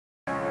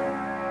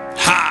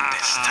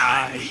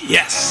Why,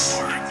 yes.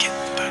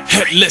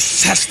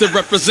 Headless has to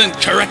represent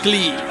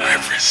correctly.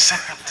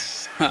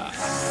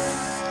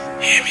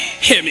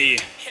 Hear me.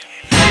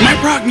 My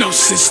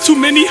prognosis, too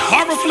many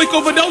horror flick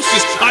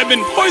overdoses. I've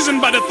been poisoned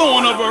by the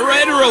thorn of a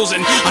red rose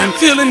and I'm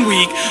feeling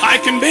weak. I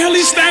can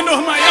barely stand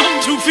on my own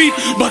 2 feet,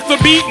 but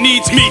the beat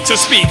needs me to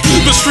speak.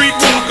 The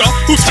streetwalker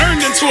who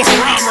turned into a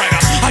rhyme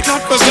writer. I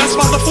got possessed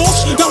by the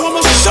force, now I'm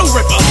a show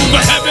ripper.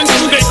 The heavens,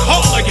 they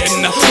call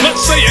again.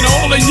 Let's say it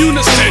all in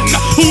unison.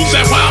 Who's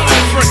that wild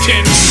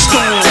African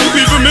storm?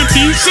 Leave them in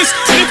pieces.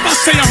 And if I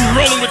say I'm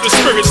rolling with the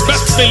spirits,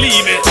 best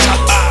believe it.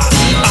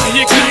 I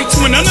ignite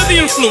when under the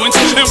influence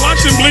and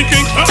watching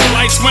blinking cut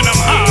lights when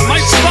I'm high.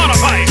 Might start a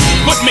fight.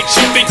 What makes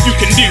you think you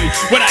can do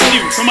what I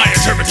do? From my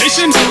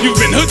interpretation, you've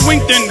been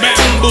hoodwinked and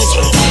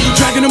bamboozled,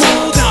 dragging them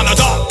all down a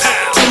dark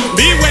path.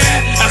 Beware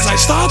as I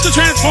start to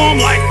transform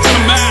like a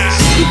man.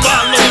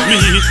 Follow me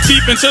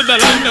deep into the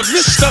land of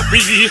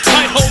mystery.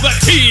 I hold the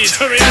key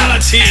to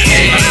reality.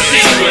 Can you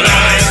see what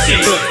I see?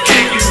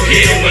 Can you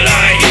hear what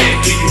I hear?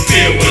 Do you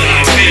feel what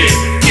I feel?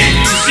 Can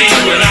you see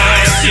what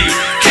I see?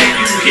 Can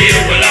you hear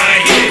what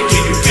I hear? Do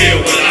you feel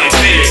what I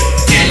feel?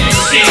 Can you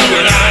see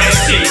what I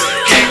see?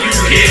 Can you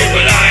hear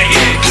what I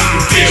hear? Do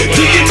you feel what I feel?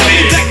 Do you know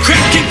that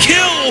crack can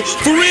kill?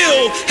 For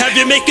real? Have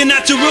you making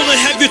out your will and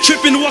have you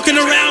tripping walking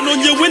around on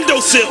your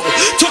windowsill?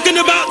 Talking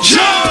about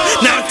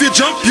jump! Now if you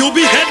jump, you'll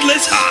be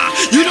headless.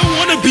 You don't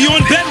want to be on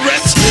bed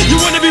rest. You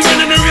want to be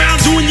running around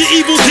doing your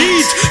evil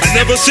deeds. I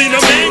never seen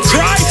a man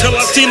cry till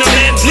I seen a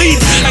man bleed.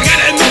 I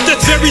gotta admit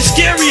that's very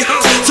scary,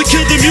 huh? To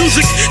kill the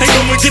music and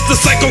go and get the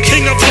Psycho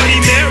King of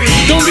Bloody Mary.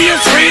 Don't be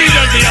afraid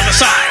of the other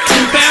side.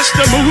 Past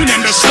the moon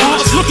and the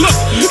stars. Look,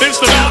 it's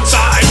the dark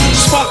side.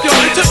 Spark your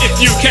lighter if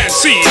you can't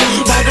see.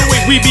 By the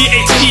way, we be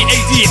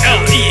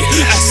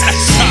Headless.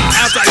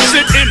 As I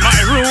sit in my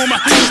room,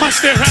 I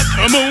stare at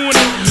the moon.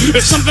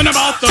 It's something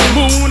about the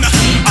moon.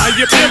 I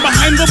appear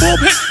behind the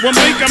bullpit. We're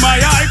making my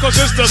eye, cause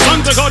it's the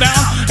sun to go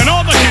down and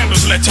all the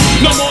candles lit.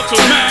 No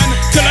mortal man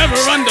could ever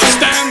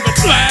understand the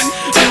plan.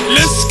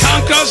 Headless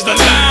conquers the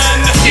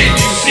land. Can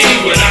you see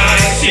what I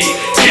see?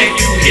 Can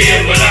you hear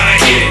what I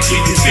hear? Do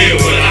you feel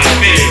what I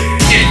feel?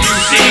 Can you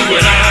see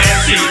what I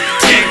see?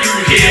 Can you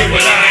hear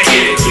what I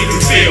hear? Do you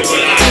feel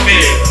what I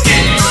feel?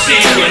 Can you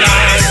see what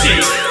I see?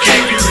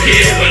 Can you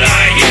hear what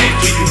I hear?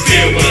 Do you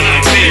feel what I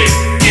feel?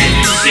 Can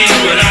you see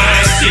what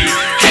I see?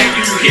 Can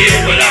you hear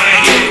what I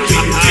hear? Do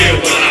you feel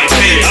what I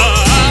feel?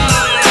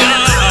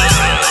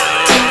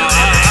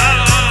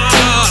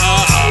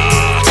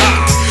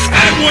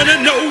 I wanna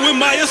know,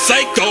 am I a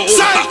psycho?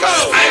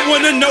 I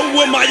wanna know,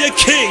 am I a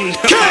king?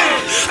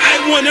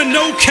 I wanna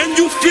know, can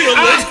you feel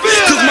it?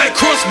 Cause my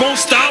crossbow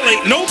style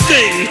ain't no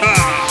thing.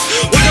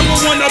 Why do I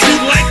wanna be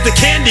like the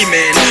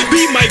Candyman?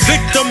 Be my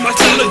victim, my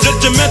style is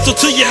judgmental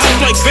to your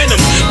health like venom.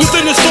 With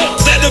an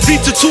assault that'll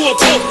beat you to a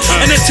pulp.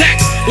 An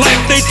attack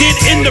like they did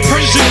in the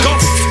Persian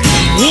Gulf.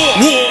 War,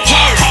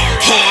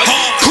 hardcore.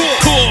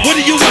 What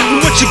do you want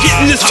and what you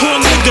getting is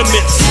torn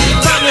ligaments.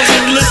 Follow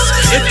Headless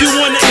if you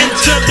wanna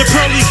enter the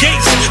pearly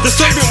gates. The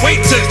servant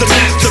waits as the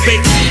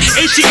masturbate.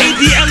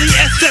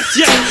 Headless,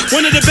 yeah,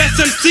 one of the best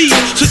MCs.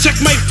 So check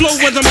my flow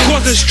as I'm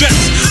causing stress.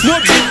 More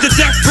beat the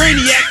death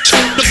brainiac.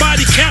 Check the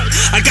body count.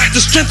 I got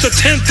the strength of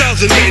 10,000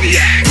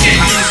 maniacs. Can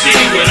you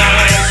see what I